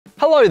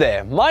Hello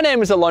there, my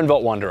name is the Lone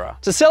Vault Wanderer.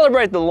 To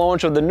celebrate the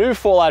launch of the new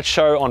Fallout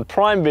show on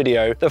Prime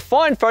Video, the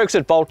fine folks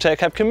at Vault-Tec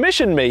have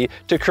commissioned me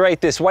to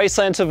create this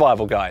Wasteland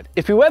Survival Guide.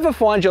 If you ever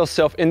find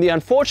yourself in the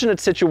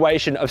unfortunate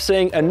situation of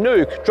seeing a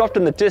nuke dropped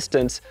in the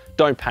distance,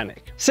 don't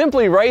panic.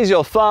 Simply raise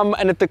your thumb,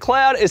 and if the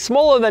cloud is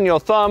smaller than your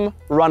thumb,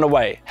 run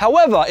away.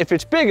 However, if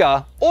it's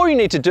bigger, all you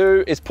need to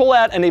do is pull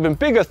out an even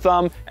bigger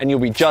thumb and you'll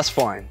be just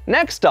fine.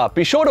 Next up,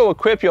 be sure to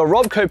equip your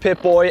Robco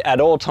Pip-Boy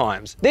at all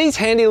times. These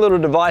handy little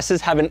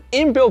devices have an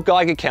inbuilt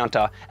Geiger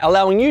counter,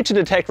 allowing you to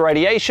detect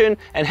radiation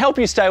and help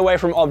you stay away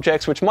from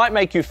objects which might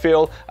make you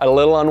feel a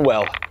little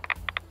unwell.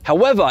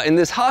 However, in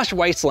this harsh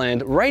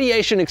wasteland,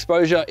 radiation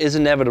exposure is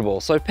inevitable,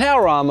 so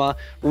power armor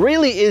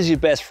really is your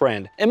best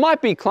friend. It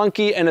might be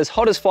clunky and as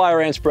hot as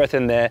fire ants' breath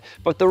in there,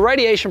 but the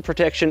radiation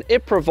protection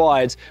it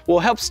provides will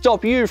help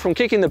stop you from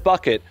kicking the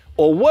bucket,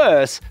 or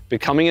worse,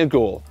 becoming a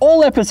ghoul.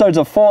 All episodes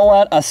of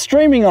Fallout are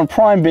streaming on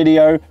Prime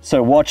Video,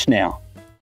 so watch now.